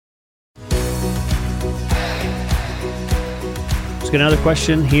got another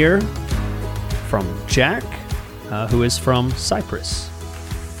question here from Jack, who is from Cyprus.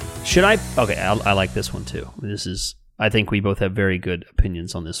 Should I... Okay, I like this one too. I think we both have very good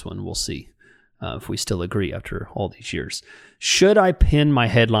opinions on this one. We'll see if we still agree after all these years. Should I pin my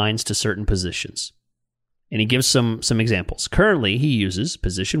headlines to certain positions? And he gives some examples. Currently, he uses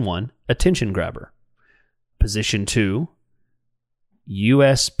position 1, attention grabber. Position 2,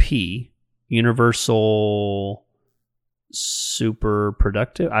 USP, universal super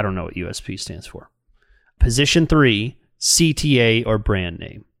productive. I don't know what USP stands for. Position 3, CTA or brand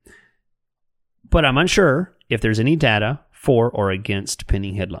name. But I'm unsure if there's any data for or against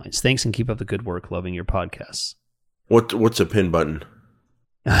pinning headlines. Thanks and keep up the good work. Loving your podcasts. What's a pin button?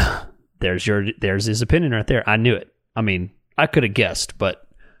 There's his opinion right there. I knew it. I mean, I could have guessed, but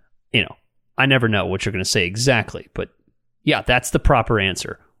I never know what you're going to say exactly. But yeah, that's the proper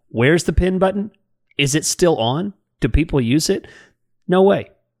answer. Where's the pin button? Is it still on? Do people use it? No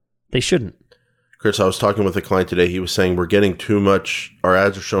way. They shouldn't. Chris, I was talking with a client today. He was saying we're getting too much, our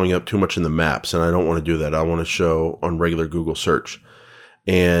ads are showing up too much in the maps, and I don't want to do that. I want to show on regular Google search.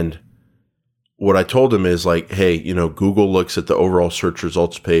 And what I told him is like, hey, Google looks at the overall search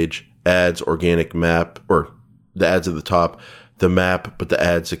results page, ads, organic map, or the ads at the top, the map, but the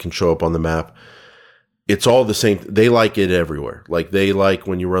ads that can show up on the map. It's all the same. They like it everywhere. Like they like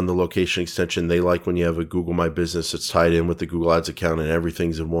when you run the location extension. They like when you have a Google My Business that's tied in with the Google Ads account and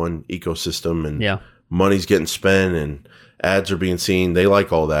everything's in one ecosystem and money's getting spent and ads are being seen. They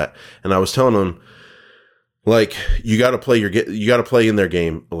like all that. And I was telling them, like, you got to play in their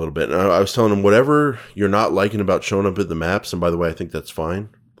game a little bit. And I was telling them whatever you're not liking about showing up at the maps. And by the way, I think that's fine.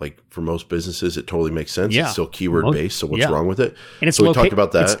 Like for most businesses, it totally makes sense. Yeah. It's still keyword based. So what's wrong with it? And it's so we talked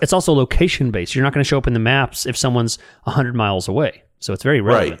about that. It's also location based. You're not going to show up in the maps if someone's 100 miles away. So it's very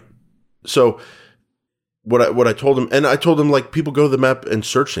relevant. Right. So what I told them, and I told them like people go to the map and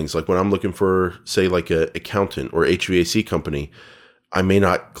search things. Like when I'm looking for, say, like a accountant or HVAC company, I may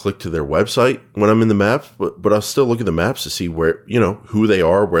not click to their website when I'm in the map, but I'll still look at the maps to see where, who they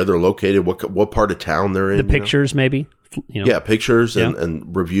are, where they're located, what part of town they're in. The pictures maybe. Yeah, pictures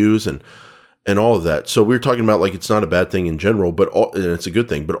and reviews and all of that. So we were talking about like it's not a bad thing in general, and it's a good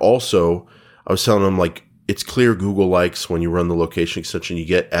thing. But also, I was telling them like it's clear Google likes when you run the location extension, you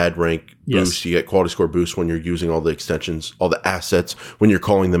get ad rank boost, you get quality score boost when you're using all the extensions, all the assets. When you're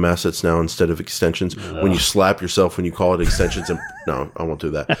calling them assets now instead of extensions, when you slap yourself when you call it extensions. And no, I won't do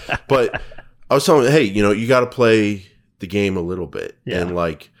that. But I was telling them, hey, you got to play the game a little bit and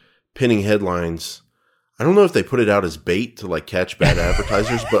like pinning headlines. I don't know if they put it out as bait to like catch bad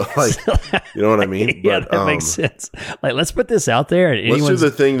advertisers, but like, you know what I mean? Yeah, that makes sense. Like, let's put this out there. And let's do the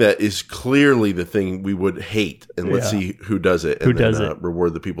thing that is clearly the thing we would hate, and let's see who does it, and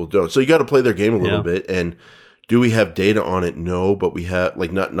reward the people who don't. So you got to play their game a little bit. And do we have data on it? No, but we have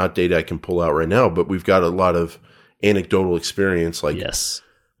like not data I can pull out right now, but we've got a lot of anecdotal experience, like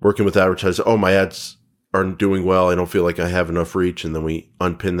working with advertisers. Oh, my ads aren't doing well. I don't feel like I have enough reach, and then we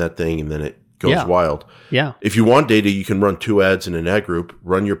unpin that thing, and then it goes wild. Yeah. If you want data, you can run 2 ads in an ad group,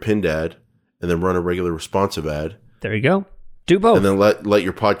 run your pinned ad, and then run a regular responsive ad. There you go. Do both. And then let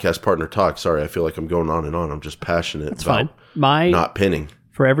your podcast partner talk. Sorry, I feel like I'm going on and on. I'm just passionate about not pinning.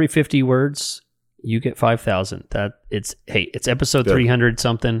 For every 50 words, you get 5,000. It's episode 300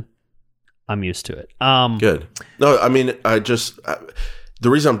 something. I'm used to it. Good. No, I mean, the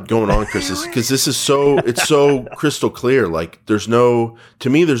reason I'm going on, Chris, is because it's so crystal clear. Like there's no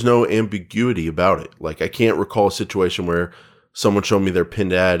ambiguity about it. Like I can't recall a situation where someone showed me their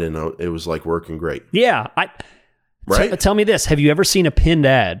pinned ad and it was like working great. Yeah. Tell me this. Have you ever seen a pinned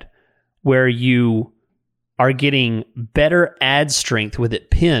ad where you are getting better ad strength with it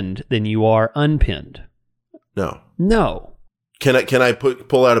pinned than you are unpinned? No. Can I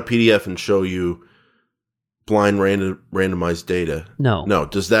pull out a PDF and show you blind randomized data? No.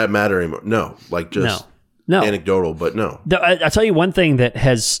 Does that matter anymore? No. Like just anecdotal, but no. I'll tell you one thing that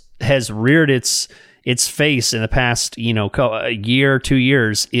has reared its face in the past, a year, 2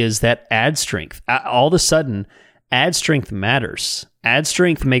 years is that ad strength. All of a sudden, ad strength matters. Ad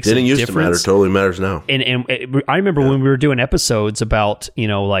strength makes a difference. Didn't used to matter. Totally matters now. And I remember when we were doing episodes about, when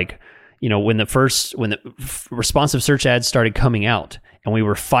the responsive search ads started coming out. And we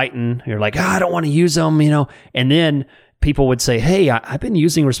were fighting. You're like, I don't want to use them, And then people would say, hey, I've been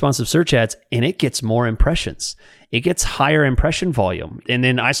using responsive search ads, and it gets more impressions. It gets higher impression volume. And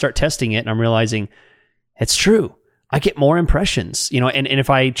then I start testing it, and I'm realizing it's true. I get more impressions, and if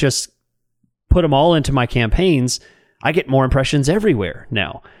I just put them all into my campaigns, I get more impressions everywhere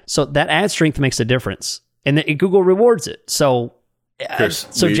now. So that ad strength makes a difference. And Google rewards it. So Chris,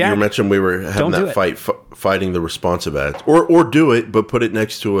 So you Jack, mentioned we were having don't that do it. fighting the responsive ads, or do it, but put it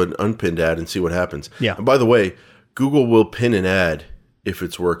next to an unpinned ad and see what happens. Yeah. And by the way, Google will pin an ad if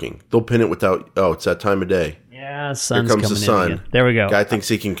it's working. They'll pin it without. Oh, it's that time of day. Yeah, sun's Here comes the coming sun. in again. There we go. Guy thinks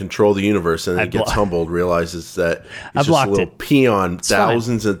he can control the universe, and then he gets humbled, realizes that it's just a blocked little it. peon fine.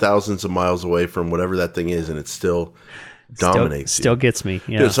 thousands and thousands of miles away from whatever that thing is, and it still dominates. Still gets me.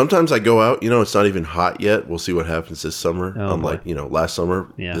 Yeah. Dude, sometimes I go out, it's not even hot yet. We'll see what happens this summer. Oh, Unlike, last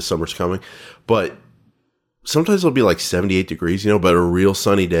summer, Yeah. this summer's coming. But sometimes it'll be like 78 degrees, but a real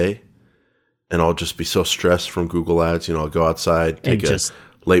sunny day. And I'll just be so stressed from Google ads. I'll go outside, take a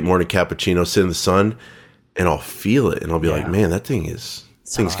late morning cappuccino, sit in the sun, and I'll feel it. And I'll be like, man, that thing's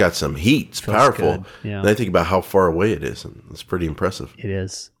got some heat. It's powerful. Good. Yeah. And I think about how far away it is. And it's pretty impressive. It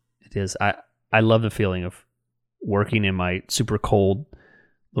is. I love the feeling of working in my super cold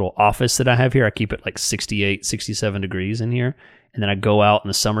little office that I have here. I keep it like 68, 67 degrees in here. And then I go out in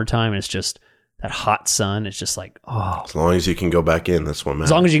the summertime and it's just that hot sun. It's just like, oh. As long as you can go back in, that's what matters.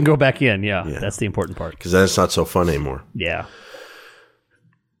 As long as you can go back in. Yeah. That's the important part. Because then it's not so fun anymore. Yeah.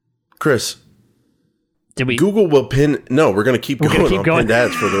 Chris, Did we? Google will pin. No, we're going to keep going on pinned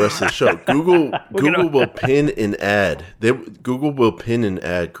ads for the rest of the show. Google will pin an ad. Google will pin an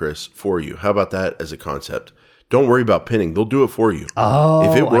ad, Chris, for you. How about that as a concept? Don't worry about pinning. They'll do it for you. Oh,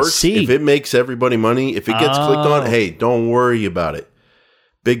 if it works, I see. if it makes everybody money, if it gets clicked on, hey, don't worry about it.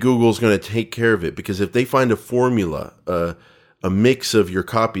 Big Google's going to take care of it because if they find a formula, a mix of your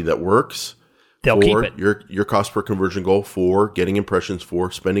copy that works, They'll keep it. Your cost per conversion goal, for getting impressions,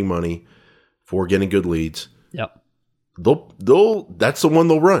 for spending money, for getting good leads. Yep. They'll that's the one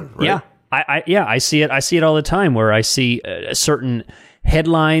they'll run, right? Yeah. I see it. I see it all the time where I see certain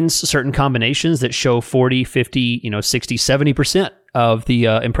headlines, certain combinations that show 40, 50, 60, 70% of the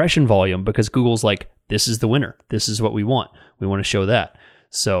impression volume because Google's like, this is the winner. This is what we want. We want to show that.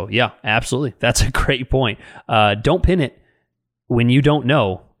 So yeah, absolutely. That's a great point. Don't pin it when you don't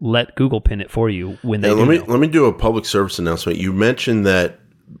know. Let Google pin it for you when they do know. Let me do a public service announcement. You mentioned that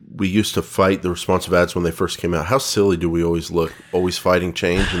we used to fight the responsive ads when they first came out. How silly do we always look? Always fighting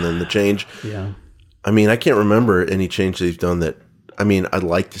change and then the change. Yeah. I mean, I can't remember any change they've done that. I mean, I'd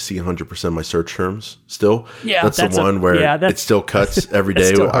like to see 100% of my search terms still. Yeah, that's the one where it still cuts every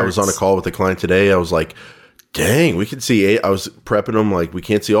day. I was on a call with a client today. I was like, dang, we could see 8. I was prepping them like we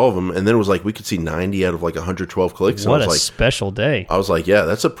can't see all of them. And then it was like we could see 90 out of like 112 clicks. What and I was a special day. I was like, yeah,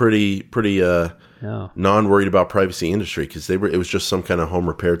 that's a pretty non-worried about privacy industry because it was just some kind of home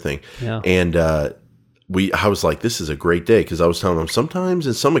repair thing. Yeah. And I was like, this is a great day because I was telling them sometimes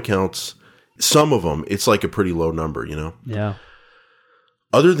in some accounts, some of them, it's like a pretty low number, Yeah.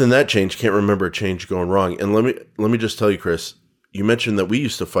 Other than that change, can't remember a change going wrong. And let me just tell you, Chris, you mentioned that we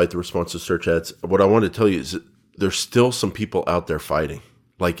used to fight the responsive search ads. What I want to tell you is that there's still some people out there fighting.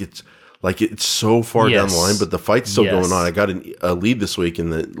 It's so far down the line, but the fight's still going on. I got a lead this week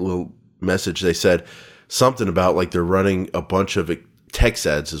in the little message. They said something about like they're running a bunch of text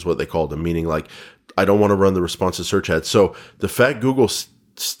ads is what they called them, meaning like, I don't want to run the responsive search ads. So the fact Google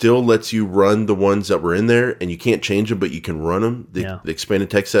still lets you run the ones that were in there and you can't change them, but you can run them, the expanded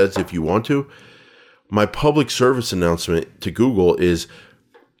text ads if you want to. My public service announcement to Google is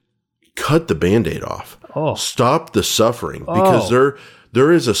cut the Band-Aid off. Oh. Stop the suffering because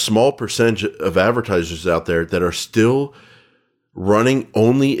there is a small percentage of advertisers out there that are still running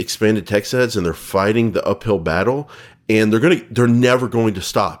only expanded text ads and they're fighting the uphill battle and they're never going to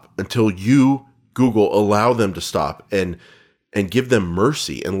stop until you, Google, allow them to stop and give them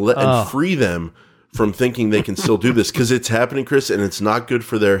mercy and free them from thinking they can still do this because it's happening, Chris, and it's not good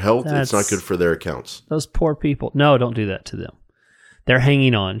for their health. It's not good for their accounts. Those poor people. No, don't do that to them. They're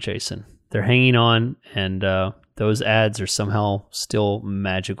hanging on, Jason. They're hanging on, and those ads are somehow still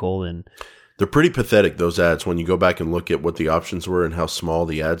magical. And they're pretty pathetic, those ads, when you go back and look at what the options were and how small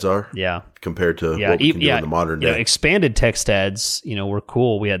the ads are compared to what we can do in the modern day. Expanded text ads, were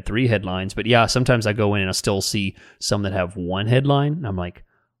cool. We had 3 headlines, but sometimes I go in and I still see some that have 1 headline, and I'm like,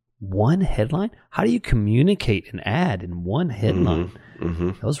 1 headline? How do you communicate an ad in 1 headline?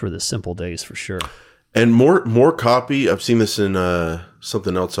 Those were the simple days for sure. And more copy. I've seen this in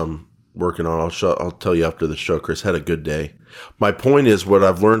something else I'm working on. I'll tell you after the show. Chris had a good day. My point is what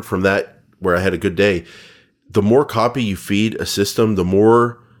I've learned from that, where I had a good day. The more copy you feed a system, the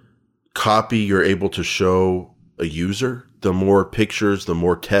more copy you're able to show a user. The more pictures, the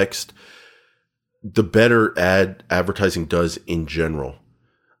more text, the better advertising does in general.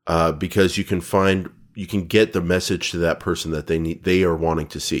 Because you can get the message to that person that they are wanting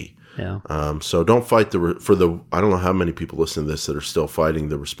to see. Yeah. So don't fight I don't know how many people listen to this that are still fighting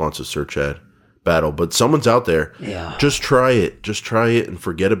the responsive search ad, battle. But someone's out there. Yeah. Just try it. Just try it and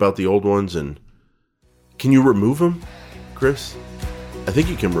forget about the old ones. And can you remove them, Chris? I think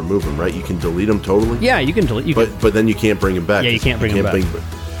you can remove them, right? You can delete them totally. Yeah, you can delete. But then you can't bring them back. Yeah, you can't bring them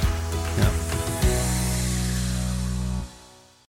back.